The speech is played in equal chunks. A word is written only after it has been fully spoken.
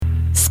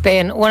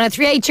Spin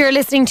 103.8, you're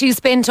listening to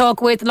Spin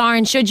Talk with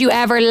Lauren. Should you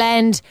ever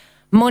lend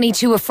money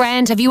to a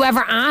friend? Have you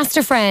ever asked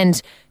a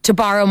friend to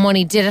borrow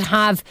money? Did it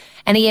have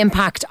any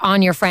impact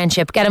on your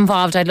friendship? Get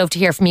involved. I'd love to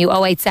hear from you.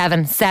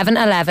 087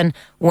 711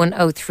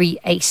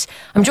 1038.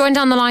 I'm joined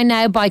on the line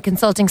now by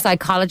consulting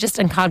psychologist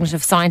and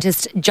cognitive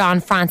scientist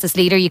John Francis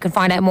Leader. You can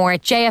find out more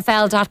at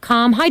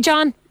jfl.com. Hi,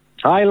 John.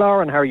 Hi,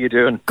 Lauren. How are you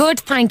doing?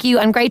 Good, thank you.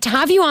 And great to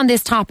have you on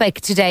this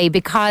topic today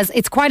because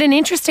it's quite an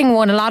interesting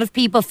one. A lot of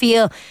people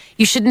feel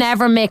you should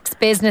never mix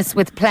business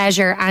with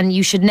pleasure and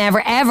you should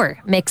never, ever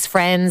mix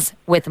friends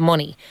with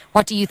money.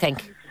 What do you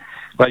think?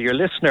 Well, your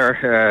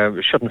listener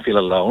shouldn't feel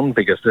alone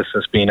because this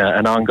has been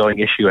an ongoing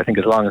issue, I think,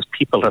 as long as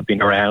people have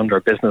been around,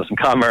 or business and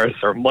commerce,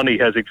 or money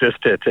has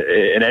existed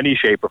in any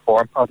shape or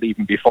form, probably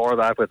even before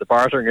that with the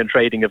bartering and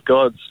trading of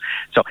goods.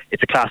 So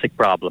it's a classic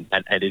problem,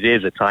 and it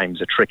is at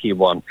times a tricky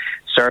one.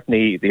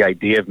 Certainly the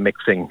idea of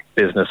mixing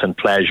business and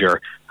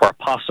pleasure, where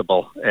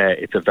possible,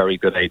 it's a very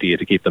good idea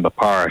to keep them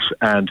apart.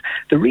 And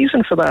the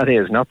reason for that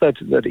is not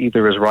that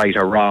either is right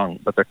or wrong,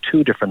 but they're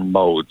two different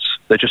modes.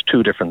 They're just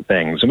two different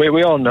things. And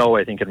we all know,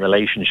 I think, in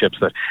relationships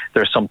that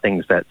there are some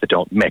things that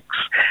don't mix.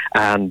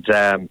 And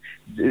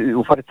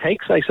what it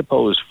takes, I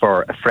suppose,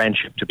 for a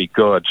friendship to be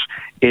good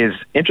is,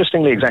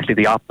 interestingly, exactly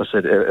the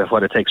opposite of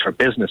what it takes for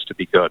business to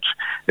be good.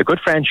 A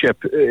good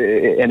friendship,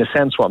 in a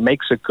sense, what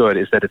makes it good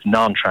is that it's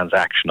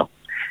non-transactional.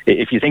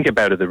 If you think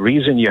about it, the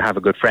reason you have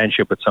a good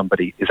friendship with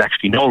somebody is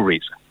actually no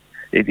reason.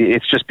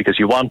 It's just because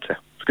you want to,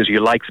 because you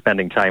like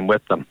spending time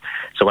with them.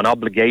 So when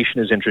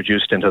obligation is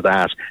introduced into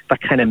that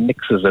kind of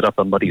mixes it up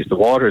and muddies the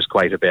waters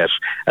quite a bit.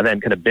 And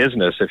then kind of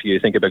business, if you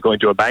think about going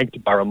to a bank to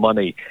borrow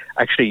money,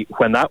 actually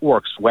when that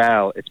works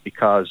well, it's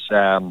because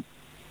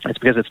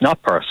it's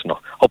not personal.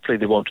 Hopefully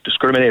they won't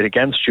discriminate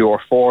against you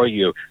or for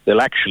you.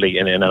 They'll actually,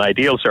 in an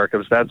ideal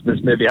circumstance, this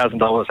maybe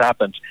hasn't always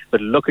happened, but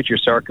look at your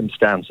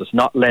circumstances,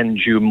 not lend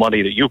you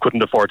money that you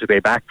couldn't afford to pay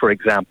back, for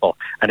example.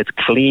 And it's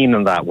clean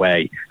in that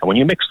way. And when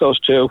you mix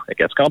those two, it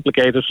gets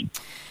complicated.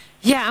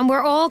 Yeah, and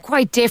we're all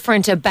quite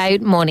different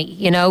about money.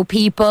 You know,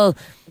 people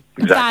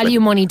value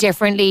money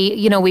differently.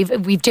 You know,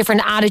 we've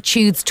different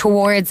attitudes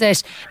towards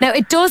it. Now,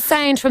 it does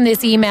sound from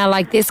this email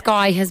like this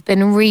guy has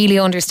been really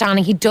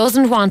understanding. He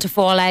doesn't want to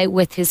fall out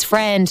with his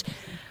friend.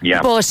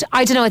 Yeah. But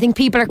I don't know, I think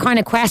people are kind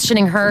of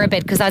questioning her a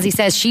bit because, as he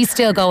says, she's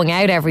still going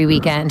out every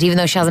weekend, even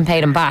though she hasn't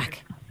paid him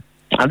back.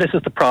 And this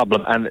is the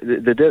problem. And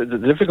the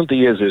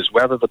difficulty is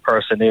whether the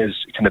person is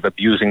kind of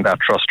abusing that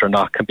trust or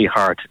not can be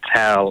hard to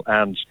tell.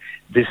 And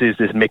this is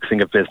this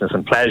mixing of business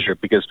and pleasure,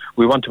 because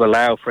we want to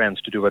allow friends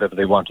to do whatever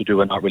they want to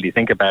do and not really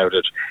think about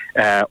it.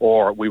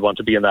 Or we want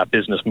to be in that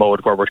business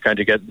mode where we're trying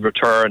to get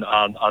return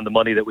on the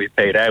money that we've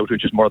paid out,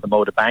 which is more the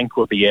mode a bank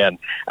will be in.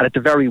 And it's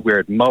a very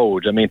weird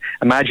mode. I mean,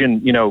 imagine,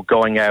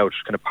 going out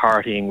kind of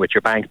partying with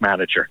your bank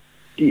manager.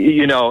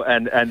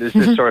 And there's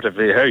this sort of,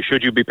 hey,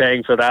 should you be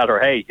paying for that? Or,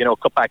 hey,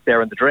 cut back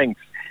there in the drinks.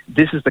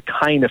 This is the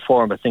kind of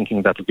form of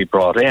thinking that will be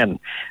brought in.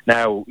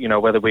 Now,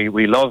 whether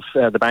we love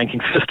the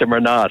banking system or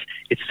not,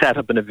 it's set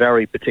up in a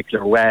very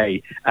particular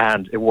way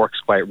and it works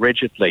quite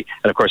rigidly.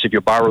 And, of course, if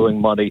you're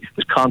borrowing money,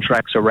 there's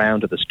contracts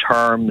around it, there's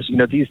terms.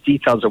 These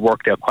details are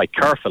worked out quite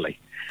carefully.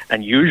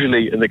 And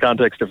usually in the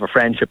context of a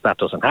friendship, that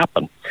doesn't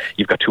happen.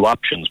 You've got two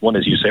options. One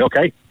is you say,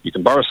 okay, you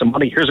can borrow some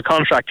money. Here's a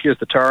contract. Here's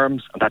the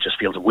terms. And that just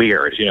feels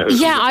weird.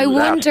 Yeah, I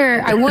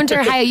wonder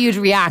how you'd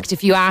react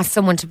if you asked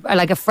someone to,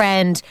 like a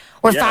friend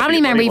or a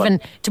family member even,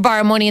 to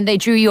borrow money and they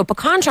drew you up a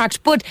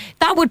contract. But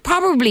that would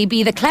probably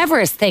be the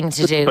cleverest thing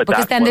to do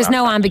because then there's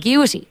no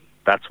ambiguity.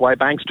 That's why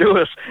banks do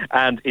it.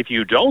 And if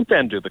you don't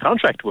then do the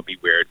contract, it would be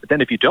weird. But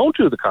then if you don't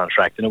do the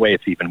contract, in a way,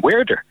 it's even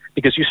weirder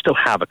because you still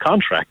have a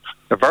contract.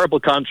 A verbal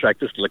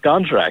contract is still a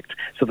contract.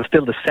 So there's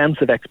still the sense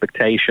of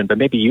expectation, but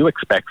maybe you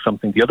expect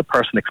something, the other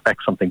person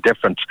expects something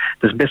different.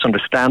 There's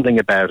misunderstanding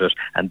about it,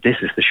 and this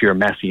is the sheer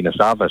messiness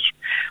of it.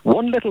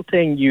 One little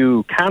thing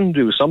you can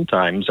do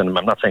sometimes, and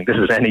I'm not saying this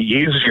is any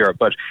easier,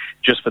 but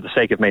just for the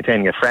sake of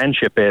maintaining a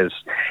friendship, is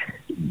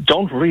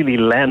don't really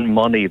lend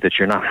money that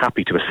you're not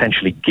happy to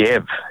essentially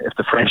give if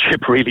the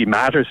friendship really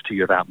matters to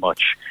you that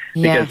much.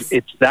 Because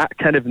it's that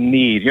kind of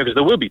need, because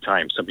there will be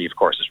times somebody, of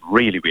course, is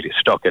really, really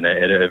stuck in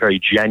a very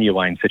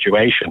genuine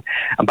situation.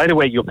 And by the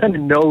way, you'll kind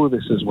of know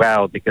this as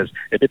well, because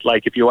a bit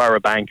like if you are a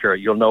banker,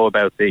 you'll know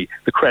about the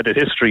credit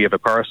history of a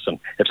person.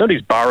 If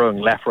somebody's borrowing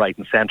left, right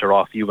and centre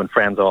off you and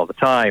friends all the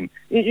time,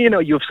 you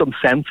have some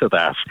sense of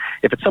that.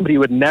 If it's somebody you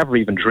would never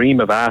even dream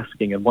of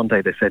asking and one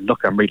day they said, look,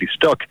 I'm really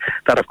stuck,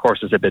 that of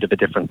course is a bit of a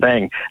different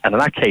thing. And in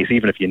that case,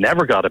 even if you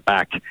never got it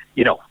back,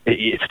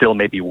 it still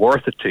may be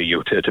worth it to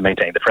you to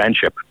maintain the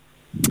friendship.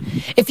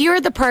 If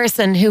you're the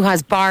person who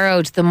has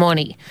borrowed the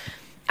money,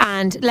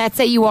 and let's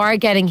say you are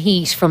getting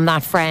heat from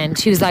that friend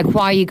who's like,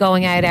 why are you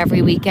going out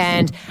every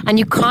weekend? And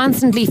you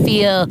constantly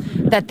feel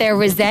that they're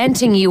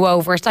resenting you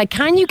over it. Like,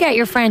 can you get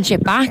your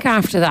friendship back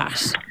after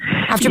that?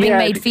 After being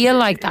made feel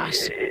like that?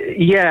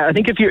 Yeah, I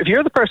think if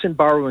you're the person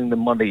borrowing the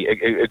money,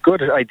 a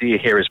good idea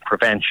here is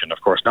prevention.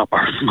 Of course, not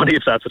borrowing the money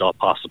if that's at all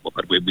possible,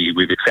 but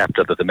we've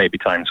accepted that there may be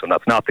times when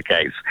that's not the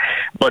case.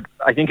 But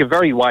I think a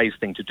very wise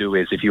thing to do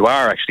is, if you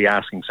are actually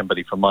asking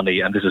somebody for money,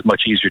 and this is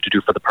much easier to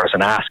do for the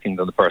person asking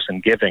than the person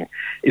giving,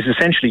 is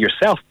essentially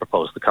yourself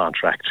propose the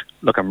contract.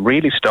 Look, I'm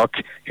really stuck.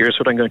 Here's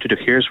what I'm going to do.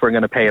 Here's where I'm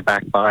going to pay it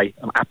back by.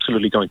 I'm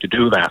absolutely going to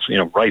do that.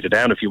 Write it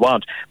down if you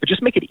want, but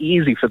just make it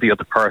easy for the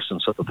other person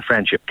so that the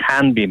friendship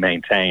can be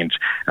maintained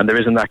and there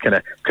isn't that kind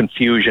of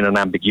confusion and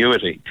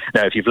ambiguity.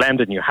 Now, if you've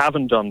lended and you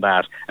haven't done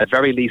that, at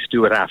very least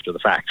do it after the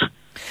fact.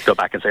 Go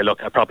back and say,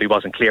 look, I probably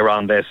wasn't clear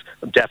on this.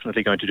 I'm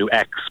definitely going to do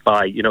X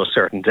by,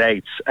 certain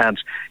dates. And,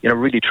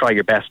 really try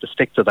your best to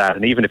stick to that.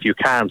 And even if you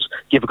can't,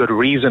 give a good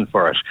reason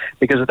for it,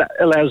 because that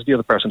allows the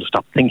other person to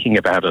stop thinking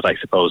about it, I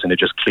suppose, and it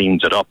just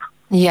cleans it up.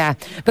 Yeah,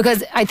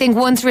 because I think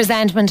once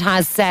resentment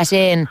has set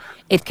in,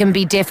 it can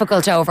be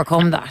difficult to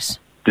overcome that.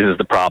 This is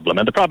the problem.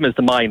 And the problem is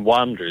the mind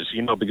wanders,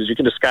 because you're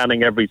kind of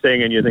scanning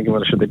everything and you're thinking,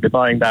 well, should they be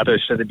buying that or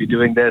should they be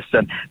doing this?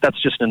 And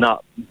that's just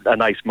not a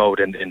nice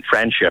mode in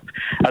friendship.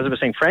 As I was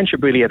saying,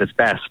 friendship really at its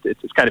best,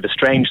 it's kind of a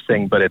strange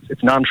thing, but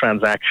it's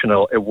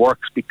non-transactional. It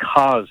works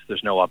because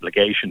there's no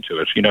obligation to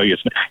it. You don't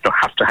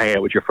have to hang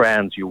out with your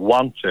friends. You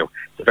want to.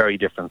 It's a very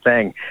different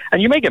thing.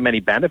 And you may get many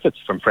benefits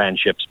from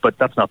friendships, but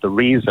that's not the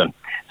reason.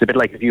 It's a bit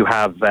like if you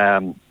have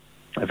a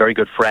very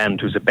good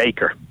friend who's a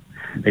baker.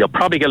 You'll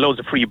probably get loads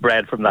of free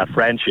bread from that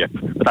friendship,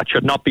 but that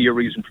should not be your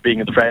reason for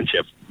being in the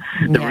friendship.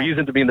 The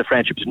reason to be in the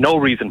friendship is no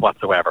reason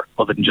whatsoever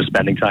other than just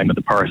spending time with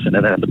the person,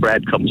 and then if the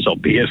bread comes, so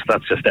be it.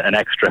 That's just an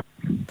extra.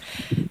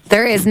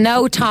 There is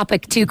no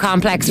topic too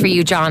complex for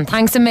you, John.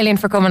 Thanks a million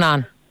for coming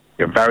on.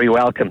 You're very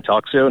welcome.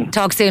 Talk soon.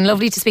 Talk soon.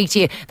 Lovely to speak to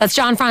you. That's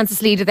John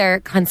Francis Leader there,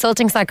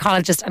 consulting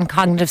psychologist and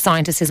cognitive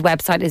scientist. His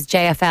website is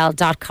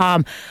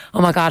jfl.com. Oh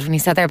my God, when he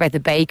said there about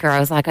the baker, I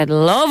was like, I'd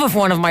love if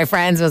one of my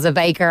friends was a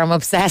baker. I'm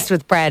obsessed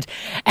with bread.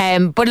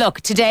 But look,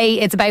 today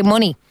it's about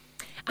money.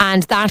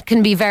 And that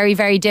can be very,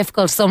 very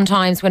difficult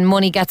sometimes when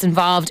money gets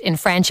involved in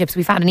friendships.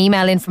 We've had an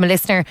email in from a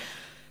listener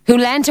who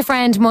lent a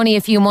friend money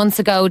a few months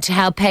ago to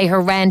help pay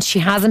her rent. She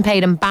hasn't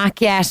paid him back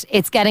yet.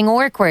 It's getting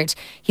awkward.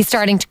 He's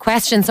starting to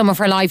question some of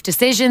her life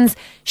decisions.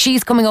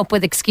 She's coming up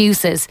with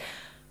excuses.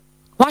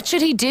 What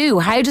should he do?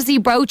 How does he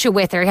broach it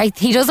with her?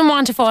 He doesn't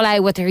want to fall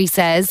out with her, he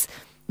says.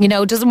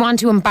 Doesn't want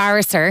to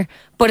embarrass her.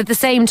 But at the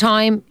same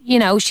time,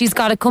 she's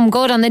got to come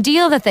good on the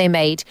deal that they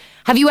made.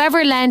 Have you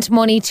ever lent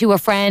money to a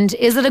friend?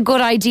 Is it a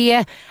good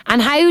idea?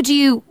 And how do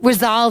you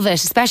resolve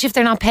it, especially if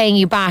they're not paying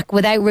you back,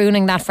 without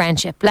ruining that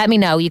friendship? Let me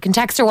know. You can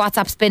text or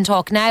WhatsApp Spin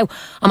Talk now.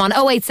 I'm on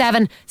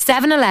 087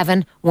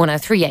 711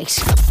 1038.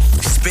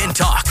 Spin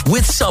Talk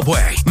with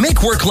Subway.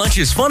 Make work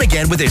lunches fun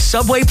again with a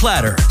Subway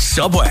platter.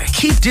 Subway.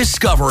 Keep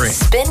discovering.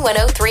 Spin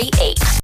 1038.